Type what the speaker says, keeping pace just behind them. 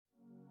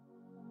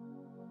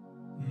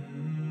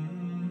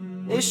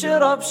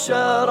اشرب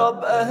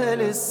شرب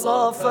أهل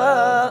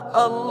الصفا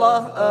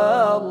الله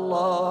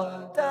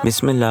الله.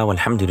 Bismillah,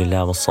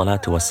 walhamdulillah,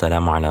 wassalatu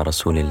wassalamu ala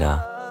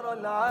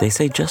rasulillah. They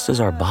say just as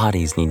our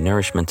bodies need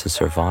nourishment to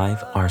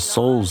survive, our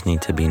souls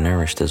need to be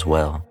nourished as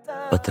well.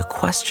 But the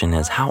question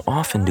is, how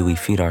often do we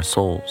feed our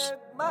souls?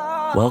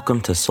 Welcome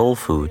to Soul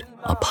Food,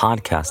 a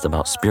podcast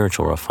about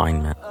spiritual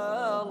refinement.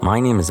 My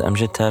name is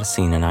Amjad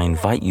Tarsin, and I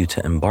invite you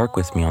to embark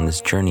with me on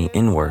this journey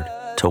inward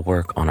to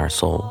work on our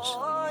souls.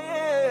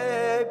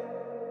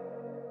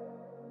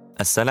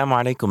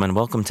 Assalamu alaikum, and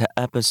welcome to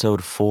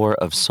episode 4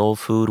 of Soul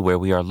Food, where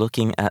we are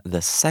looking at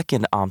the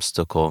second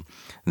obstacle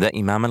that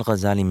Imam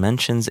al-Ghazali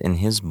mentions in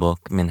his book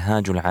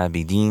Minhajul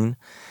Abidin,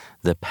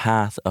 The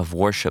Path of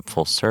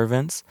Worshipful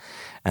Servants.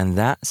 And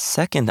that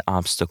second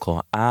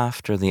obstacle,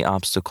 after the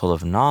obstacle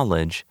of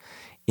knowledge,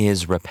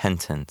 is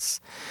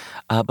repentance.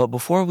 But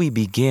before we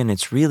begin,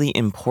 it's really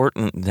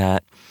important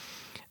that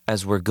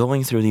as we're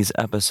going through these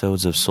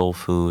episodes of Soul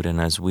Food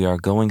and as we are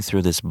going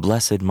through this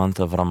blessed month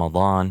of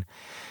Ramadan,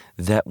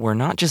 that we're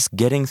not just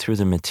getting through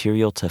the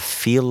material to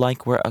feel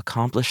like we're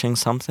accomplishing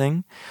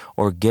something,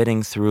 or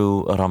getting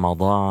through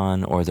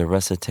Ramadan or the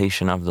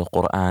recitation of the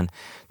Quran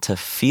to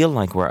feel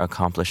like we're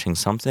accomplishing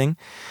something,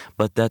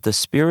 but that the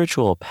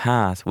spiritual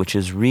path, which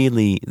is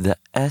really the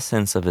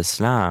essence of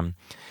Islam,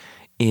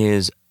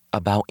 is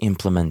about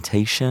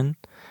implementation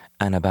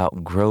and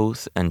about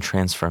growth and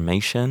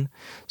transformation.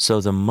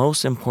 So the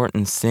most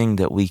important thing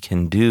that we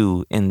can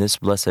do in this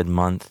blessed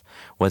month,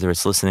 whether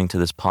it's listening to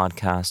this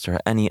podcast or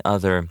any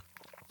other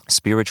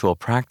spiritual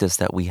practice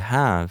that we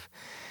have,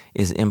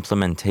 is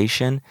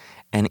implementation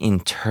and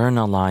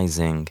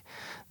internalizing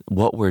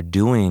what we're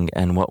doing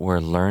and what we're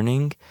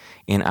learning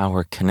in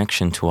our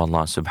connection to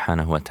Allah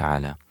subhanahu wa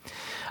ta'ala.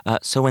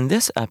 So in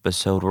this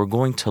episode, we're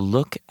going to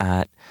look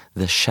at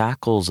the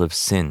shackles of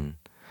sin,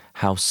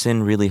 how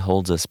sin really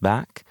holds us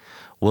back.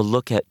 We'll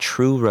look at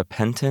true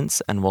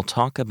repentance, and we'll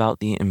talk about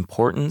the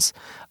importance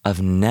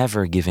of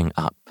never giving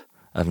up,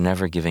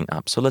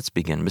 So let's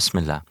begin.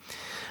 Bismillah.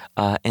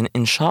 And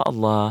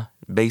inshallah,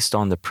 based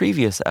on the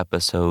previous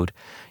episode,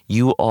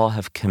 you all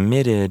have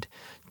committed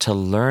to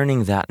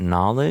learning that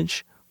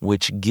knowledge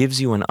which gives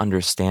you an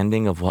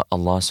understanding of what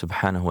Allah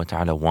subhanahu wa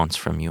ta'ala wants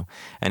from you.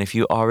 And if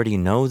you already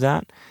know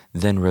that,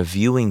 then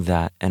reviewing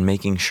that and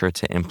making sure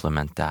to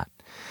implement that.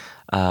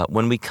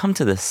 When we come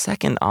to the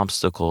second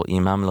obstacle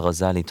Imam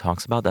al-Ghazali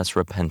talks about, that's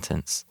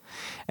repentance.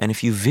 And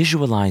if you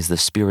visualize the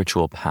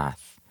spiritual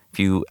path, if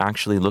you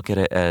actually look at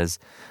it as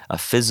a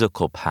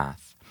physical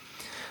path,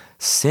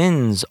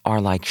 sins are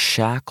like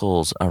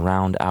shackles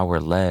around our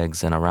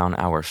legs and around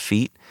our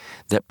feet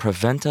that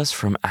prevent us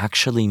from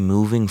actually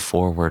moving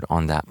forward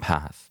on that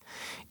path.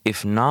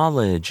 If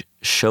knowledge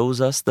shows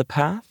us the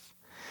path,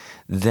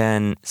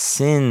 then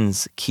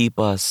sins keep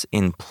us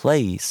in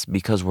place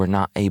because we're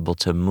not able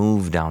to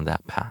move down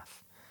that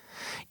path.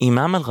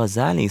 Imam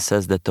al-Ghazali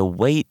says that the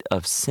weight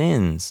of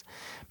sins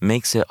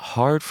makes it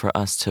hard for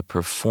us to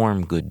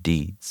perform good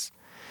deeds.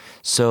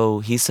 So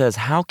he says,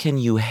 how can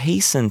you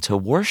hasten to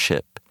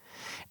worship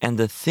and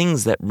the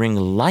things that bring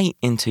light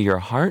into your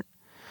heart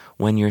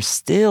when you're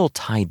still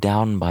tied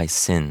down by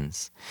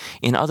sins?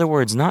 In other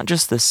words, not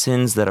just the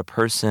sins that a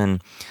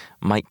person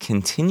might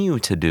continue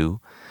to do,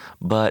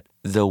 but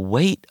the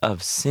weight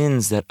of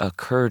sins that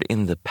occurred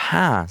in the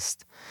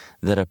past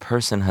that a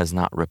person has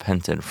not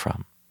repented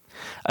from.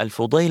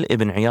 Al-Fudayl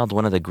ibn Iyad,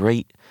 one of the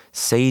great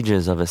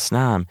sages of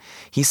Islam,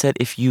 he said,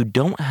 if you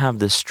don't have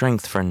the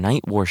strength for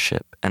night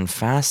worship and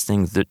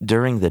fasting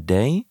during the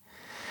day,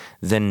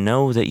 then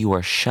know that you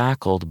are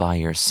shackled by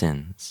your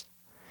sins.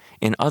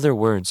 In other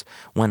words,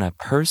 when a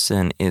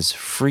person is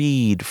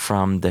freed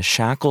from the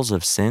shackles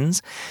of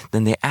sins,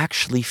 then they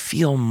actually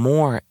feel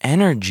more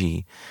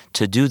energy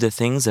to do the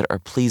things that are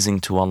pleasing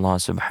to Allah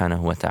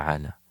subhanahu wa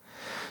ta'ala.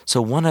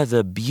 So one of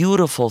the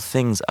beautiful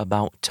things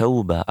about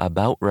tawbah,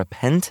 about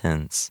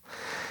repentance,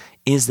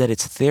 is that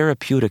it's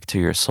therapeutic to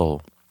your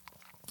soul.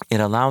 It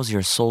allows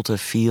your soul to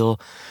feel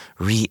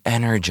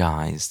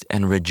re-energized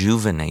and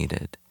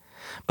rejuvenated.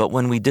 But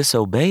when we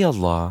disobey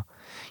Allah,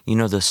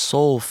 the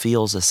soul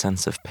feels a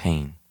sense of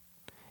pain.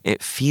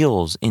 It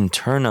feels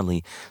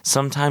internally,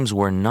 sometimes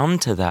we're numb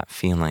to that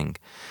feeling,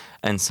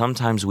 and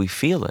sometimes we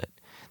feel it,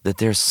 that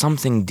there's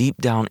something deep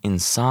down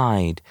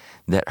inside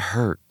that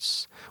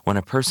hurts. When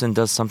a person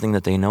does something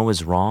that they know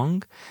is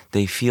wrong,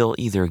 they feel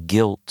either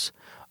guilt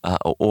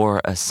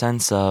or a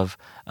sense of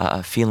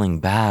feeling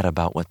bad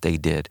about what they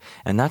did.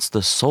 And that's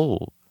the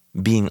soul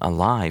being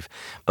alive.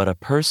 But a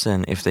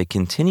person, if they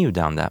continue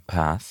down that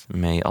path,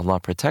 may Allah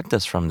protect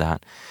us from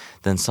that,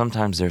 then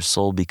sometimes their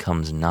soul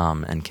becomes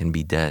numb and can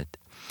be dead.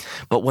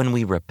 But when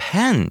we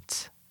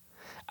repent,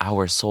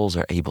 our souls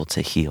are able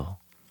to heal.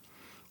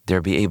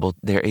 They're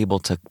able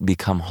to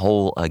become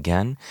whole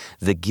again.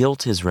 The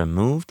guilt is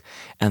removed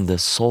and the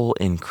soul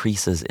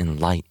increases in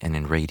light and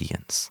in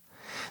radiance.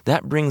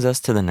 That brings us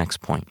to the next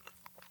point.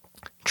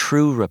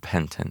 True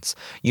repentance.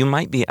 You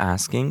might be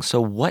asking,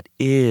 so what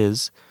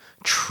is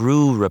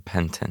true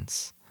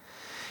repentance?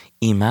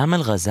 Imam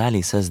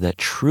al-Ghazali says that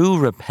true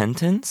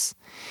repentance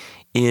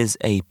is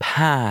a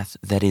path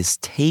that is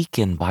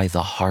taken by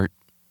the heart.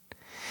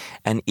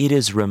 And it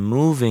is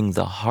removing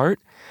the heart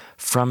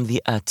from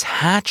the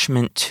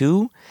attachment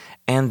to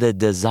and the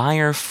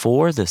desire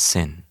for the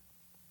sin.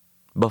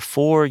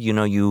 Before,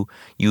 you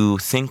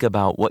think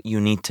about what you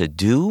need to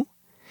do,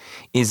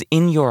 is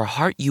in your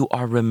heart you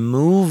are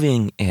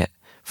removing it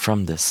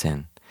from the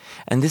sin.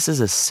 And this is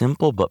a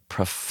simple but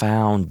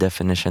profound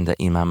definition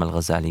that Imam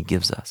al-Ghazali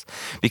gives us.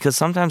 Because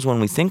sometimes when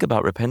we think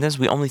about repentance,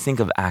 we only think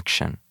of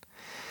action.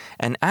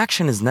 And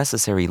action is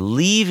necessary.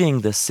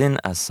 Leaving the sin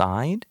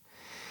aside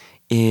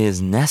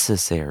is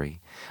necessary.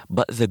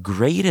 But the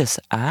greatest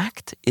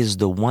act is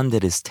the one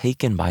that is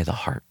taken by the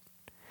heart.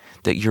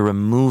 That you're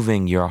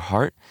removing your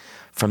heart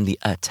from the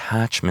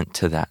attachment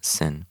to that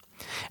sin.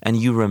 And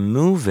you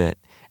remove it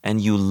and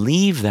you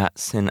leave that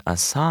sin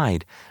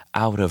aside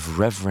out of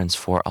reverence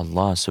for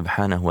Allah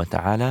subhanahu wa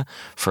ta'ala,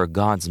 for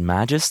God's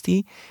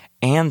majesty,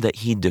 and that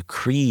He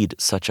decreed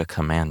such a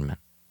commandment.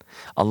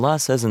 Allah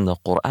says in the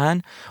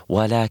Quran,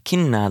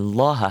 وَلَكِنَّ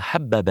اللَّهَ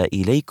حَبَّبَ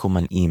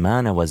إِلَيْكُمَ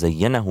الْإِيمَانَ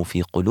وَزَيَّنَهُ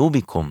فِي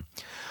قُلُوبِكُمْ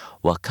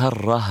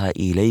وَكَرَّهَ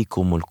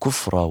إِلَيْكُمُ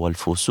الْكُفْرَ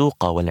وَالْفُسُوقَ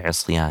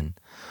وَالْعِصْيَانَ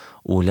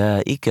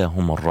أُولَٰئِكَ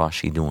هُمُ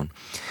الرَّاشِدُونَ.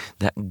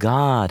 That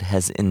God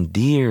has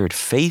endeared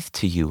faith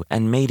to you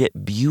and made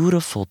it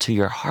beautiful to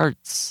your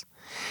hearts.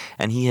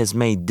 And He has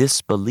made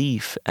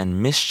disbelief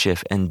and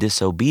mischief and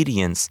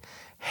disobedience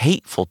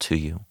hateful to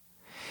you.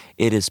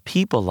 It is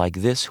people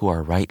like this who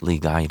are rightly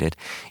guided.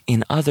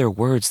 In other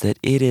words, that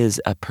it is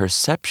a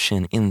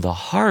perception in the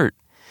heart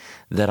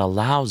that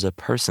allows a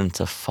person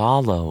to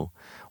follow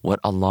what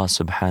Allah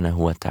subhanahu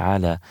wa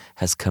ta'ala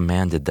has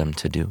commanded them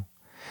to do.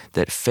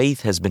 That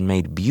faith has been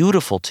made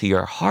beautiful to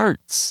your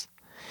hearts,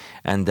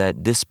 and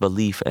that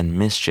disbelief and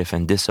mischief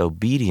and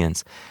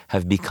disobedience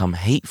have become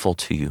hateful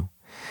to you.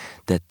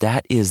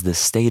 That is the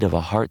state of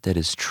a heart that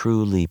is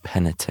truly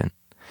penitent,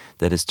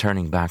 that is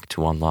turning back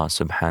to Allah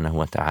subhanahu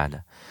wa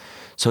ta'ala.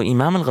 So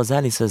Imam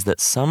al-Ghazali says that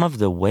some of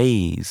the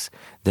ways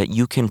that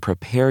you can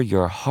prepare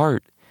your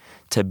heart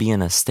to be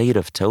in a state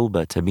of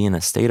tawbah, to be in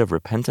a state of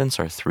repentance,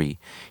 are three.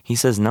 He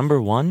says,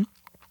 number one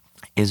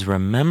is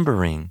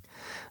remembering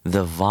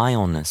the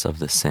vileness of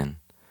the sin.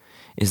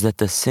 Is that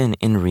the sin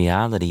in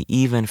reality,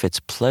 even if it's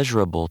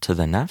pleasurable to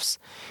the nafs,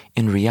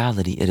 in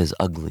reality it is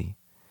ugly.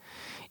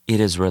 It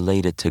is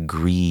related to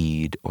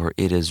greed, or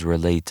it is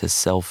related to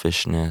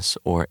selfishness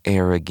or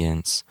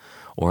arrogance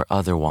or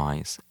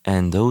otherwise.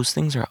 And those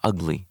things are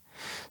ugly.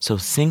 So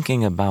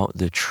thinking about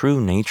the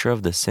true nature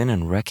of the sin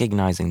and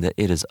recognizing that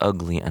it is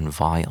ugly and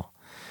vile.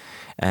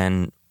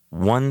 And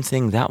one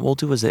thing that will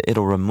do is that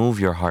it'll remove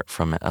your heart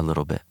from it a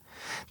little bit.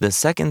 The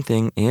second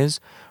thing is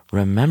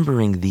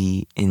remembering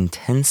the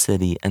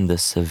intensity and the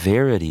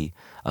severity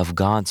of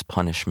God's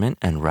punishment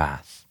and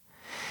wrath.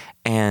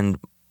 And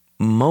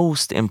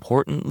most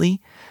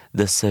importantly,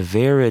 the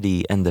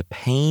severity and the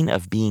pain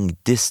of being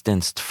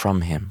distanced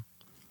from Him.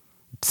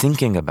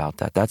 Thinking about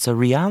that, that's a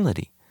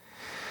reality.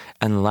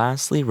 And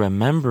lastly,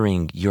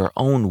 remembering your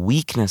own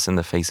weakness in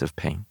the face of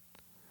pain.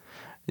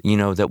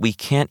 That we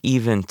can't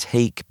even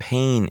take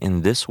pain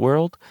in this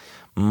world,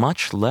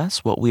 much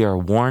less what we are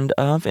warned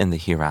of in the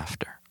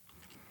hereafter.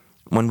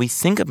 When we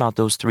think about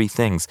those three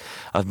things,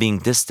 of being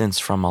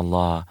distanced from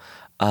Allah,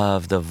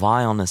 of the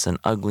vileness and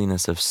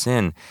ugliness of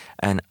sin,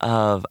 and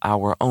of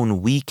our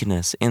own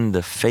weakness in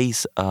the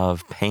face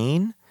of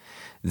pain,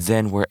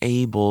 then we're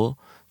able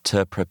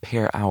to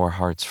prepare our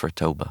hearts for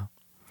tawbah.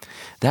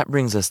 That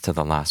brings us to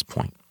the last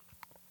point.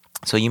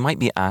 So you might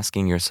be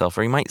asking yourself,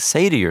 or you might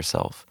say to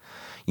yourself,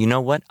 you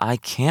know what? I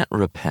can't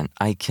repent.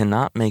 I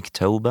cannot make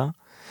tawbah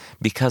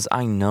because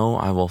I know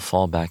I will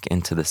fall back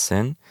into the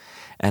sin,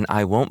 and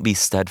I won't be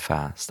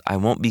steadfast. I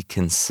won't be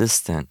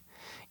consistent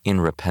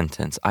in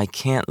repentance. I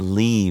can't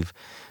leave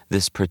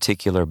this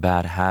particular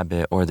bad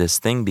habit or this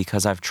thing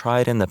because I've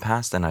tried in the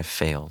past and I've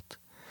failed.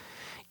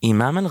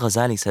 Imam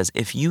al-Ghazali says,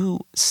 if you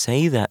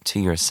say that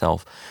to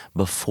yourself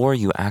before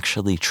you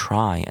actually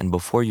try and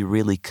before you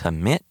really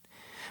commit,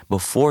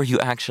 before you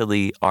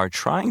actually are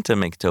trying to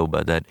make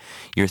tawbah, that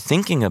you're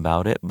thinking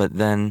about it, but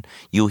then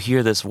you'll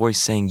hear this voice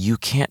saying, you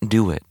can't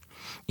do it.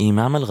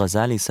 Imam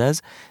al-Ghazali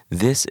says,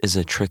 this is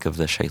a trick of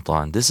the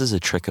shaitan. This is a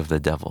trick of the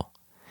devil.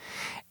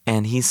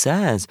 And he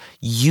says,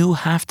 you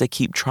have to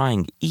keep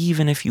trying,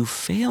 even if you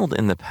failed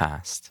in the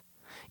past.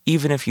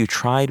 Even if you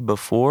tried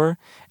before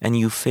and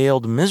you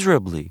failed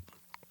miserably,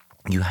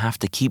 you have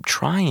to keep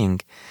trying.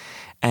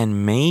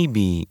 And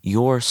maybe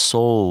your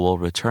soul will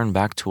return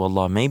back to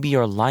Allah. Maybe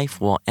your life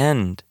will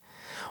end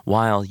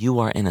while you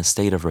are in a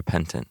state of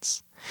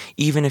repentance.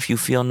 Even if you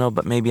feel, no,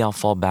 but maybe I'll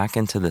fall back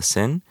into the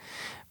sin.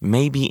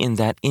 Maybe in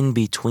that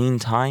in-between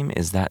time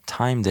is that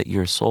time that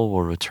your soul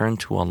will return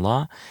to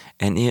Allah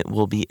and it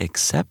will be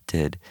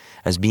accepted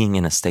as being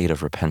in a state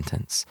of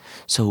repentance.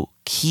 So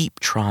keep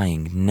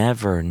trying.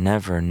 Never,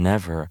 never,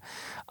 never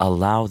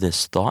allow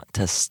this thought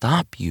to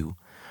stop you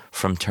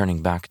from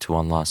turning back to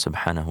Allah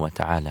subhanahu wa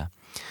ta'ala.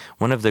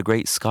 One of the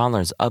great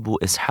scholars, Abu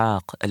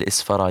Ishaq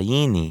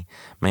al-Isfarayini,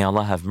 may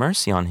Allah have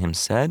mercy on him,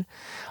 said,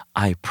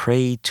 I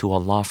prayed to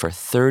Allah for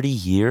 30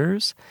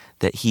 years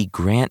that He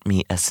grant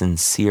me a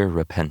sincere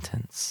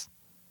repentance.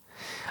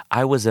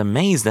 I was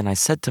amazed and I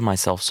said to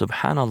myself,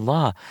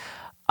 Subhanallah,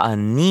 a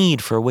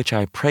need for which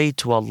I prayed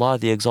to Allah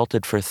the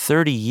Exalted for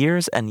 30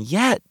 years, and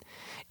yet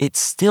it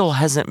still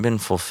hasn't been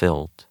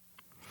fulfilled.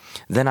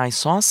 Then I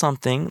saw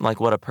something like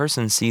what a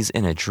person sees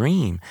in a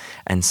dream,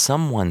 and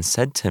someone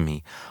said to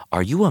me,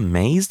 are you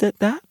amazed at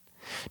that?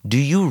 Do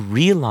you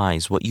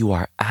realize what you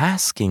are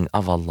asking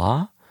of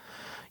Allah?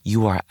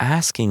 You are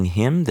asking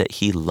Him that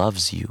He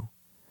loves you.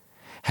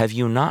 Have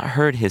you not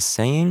heard His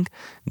saying,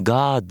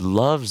 God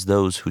loves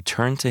those who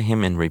turn to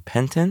Him in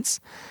repentance,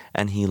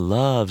 and He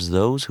loves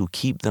those who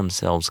keep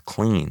themselves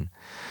clean.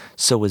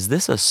 So is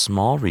this a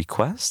small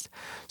request?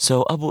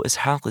 So Abu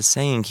Ishaq is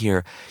saying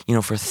here,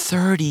 for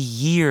 30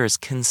 years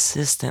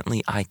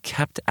consistently I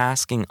kept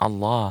asking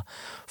Allah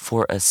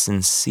for a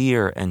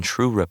sincere and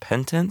true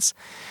repentance.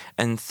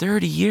 And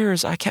 30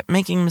 years I kept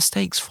making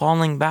mistakes,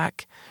 falling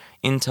back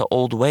into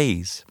old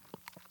ways.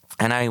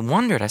 And I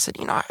wondered, I said,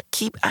 I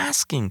keep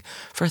asking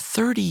for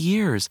 30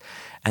 years.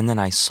 And then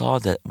I saw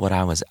that what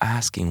I was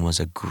asking was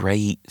a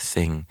great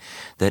thing,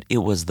 that it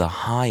was the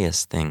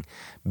highest thing,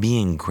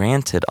 being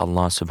granted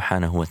Allah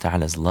subhanahu wa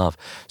ta'ala's love.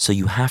 So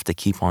you have to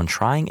keep on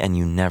trying and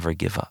you never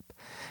give up.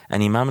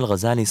 And Imam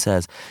al-Ghazali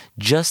says,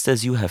 just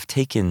as you have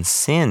taken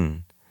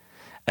sin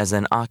as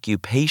an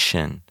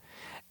occupation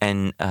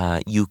and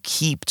you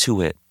keep to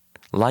it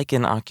like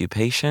an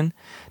occupation,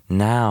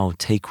 now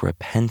take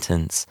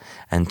repentance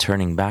and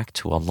turning back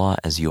to Allah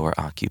as your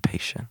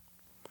occupation.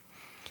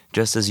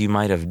 Just as you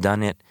might have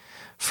done it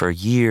for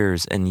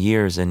years and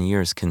years and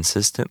years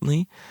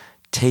consistently,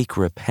 take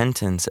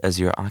repentance as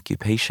your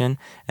occupation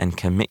and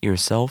commit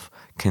yourself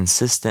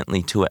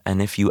consistently to it.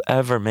 And if you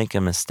ever make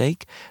a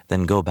mistake,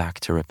 then go back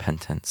to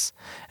repentance.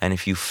 And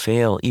if you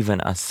fail even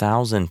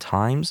 1,000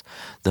 times,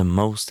 the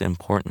most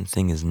important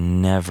thing is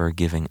never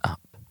giving up,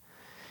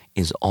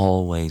 is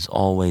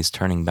always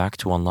turning back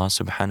to Allah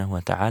subhanahu wa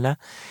ta'ala,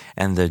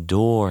 and the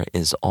door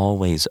is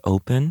always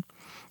open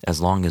as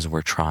long as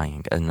we're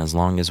trying and as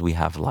long as we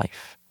have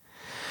life.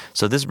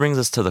 So this brings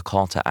us to the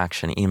call to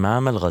action.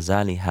 Imam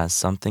al-Ghazali has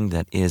something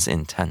that is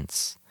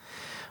intense,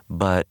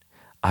 but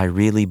I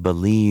really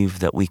believe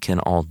that we can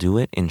all do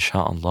it,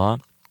 inshallah,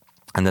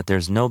 and that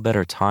there's no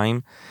better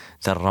time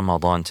than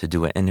Ramadan to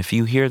do it. And if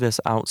you hear this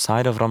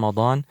outside of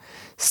Ramadan,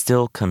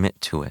 still commit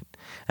to it.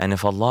 And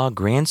if Allah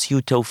grants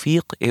you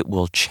tawfiq, it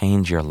will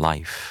change your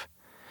life.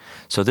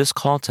 So this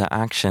call to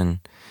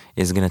action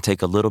is going to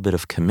take a little bit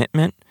of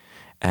commitment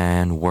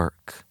and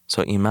work.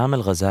 So Imam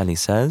al-Ghazali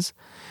says,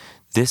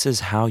 this is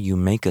how you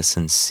make a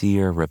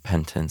sincere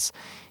repentance.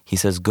 He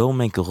says, go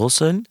make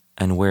ghusl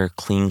and wear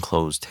clean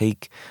clothes.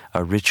 Take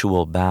a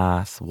ritual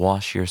bath,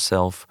 wash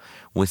yourself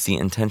with the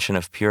intention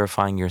of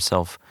purifying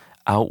yourself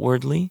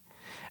outwardly,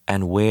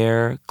 and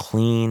wear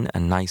clean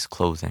and nice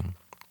clothing.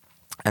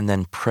 And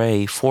then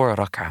pray 4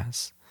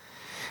 rak'ahs.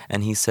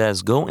 And he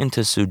says, go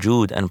into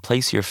sujood and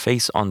place your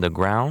face on the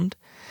ground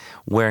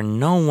where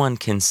no one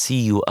can see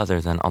you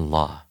other than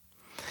Allah.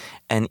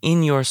 And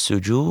in your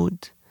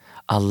sujood,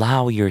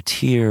 allow your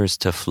tears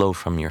to flow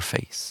from your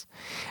face.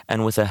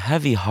 And with a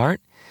heavy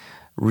heart,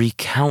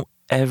 recount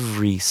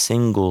every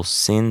single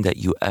sin that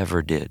you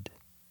ever did.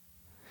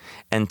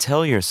 And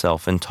tell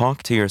yourself and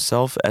talk to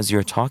yourself as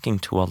you're talking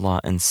to Allah,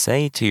 and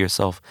say to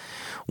yourself,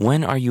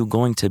 when are you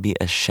going to be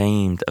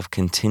ashamed of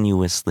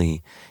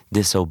continuously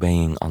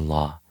disobeying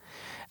Allah?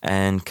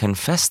 And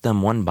confess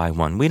them one by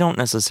one. We don't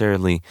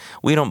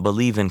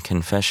believe in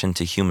confession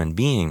to human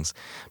beings,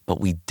 but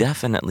we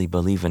definitely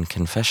believe in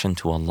confession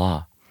to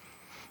Allah.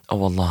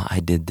 Oh Allah, I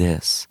did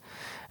this,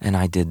 and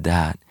I did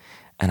that,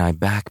 and I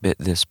backbit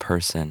this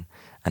person,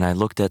 and I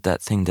looked at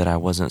that thing that I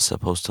wasn't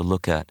supposed to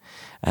look at,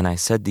 and I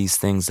said these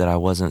things that I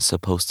wasn't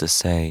supposed to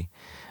say,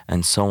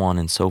 and so on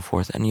and so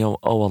forth. And oh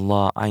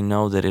Allah, I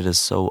know that it is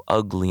so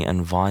ugly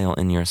and vile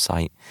in your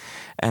sight,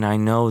 and I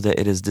know that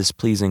it is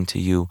displeasing to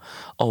you.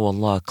 Oh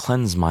Allah,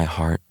 cleanse my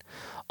heart.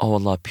 Oh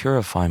Allah,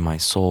 purify my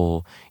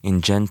soul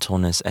in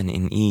gentleness and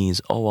in ease.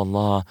 Oh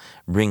Allah,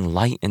 bring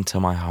light into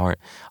my heart.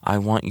 I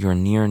want your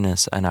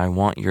nearness and I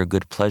want your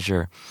good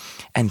pleasure.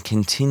 And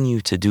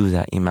continue to do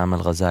that, Imam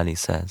al-Ghazali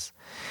says.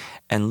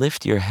 And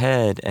lift your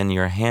head and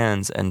your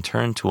hands and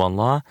turn to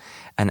Allah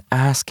and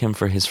ask Him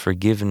for His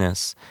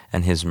forgiveness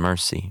and His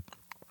mercy.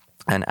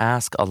 And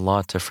ask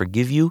Allah to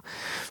forgive you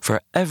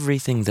for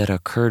everything that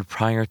occurred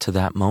prior to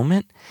that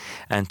moment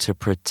and to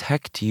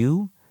protect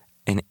you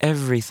in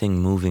everything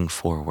moving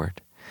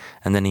forward.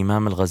 And then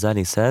Imam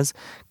al-Ghazali says,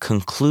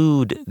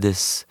 conclude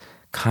this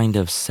kind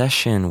of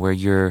session where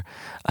you're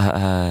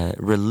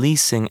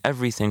releasing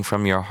everything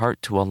from your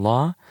heart to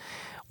Allah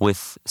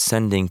with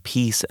sending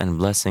peace and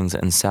blessings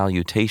and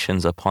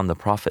salutations upon the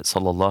Prophet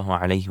sallallahu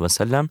alaihi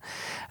wasallam,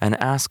 and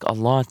ask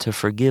Allah to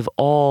forgive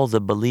all the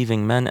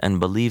believing men and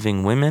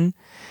believing women,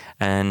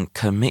 and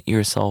commit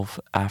yourself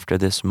after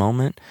this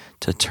moment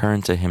to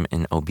turn to Him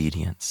in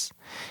obedience.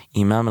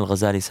 Imam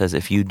al-Ghazali says,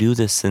 if you do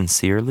this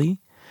sincerely,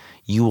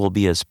 you will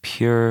be as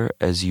pure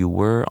as you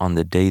were on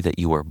the day that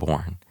you were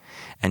born.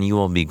 and you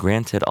will be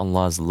granted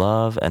Allah's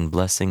love and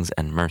blessings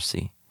and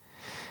mercy.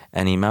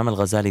 And Imam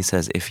al-Ghazali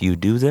says, if you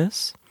do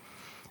this,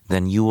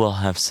 then you will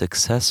have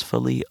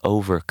successfully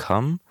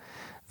overcome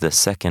the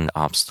second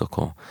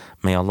obstacle.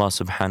 May Allah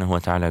subhanahu wa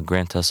ta'ala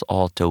grant us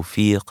all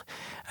tawfiq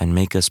and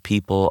make us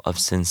people of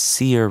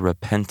sincere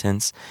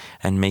repentance,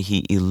 and may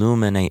He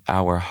illuminate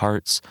our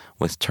hearts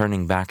with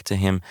turning back to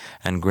Him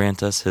and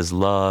grant us His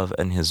love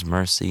and His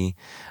mercy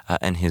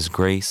and His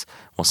grace.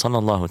 Wa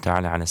sallallahu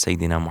ta'ala ala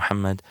Sayyidina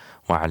Muhammad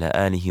wa ala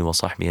alihi wa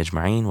sahbihi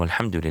ajma'in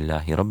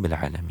walhamdulillahi rabbil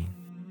alameen.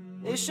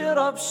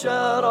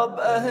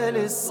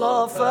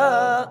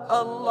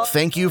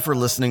 Thank you for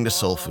listening to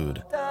Soul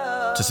Food.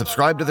 To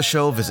subscribe to the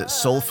show, visit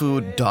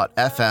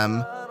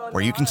soulfood.fm,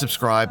 where you can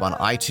subscribe on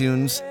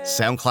iTunes,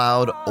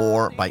 SoundCloud,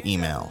 or by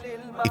email.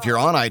 If you're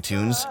on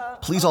iTunes,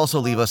 please also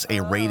leave us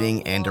a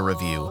rating and a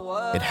review.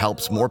 It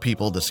helps more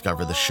people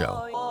discover the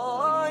show.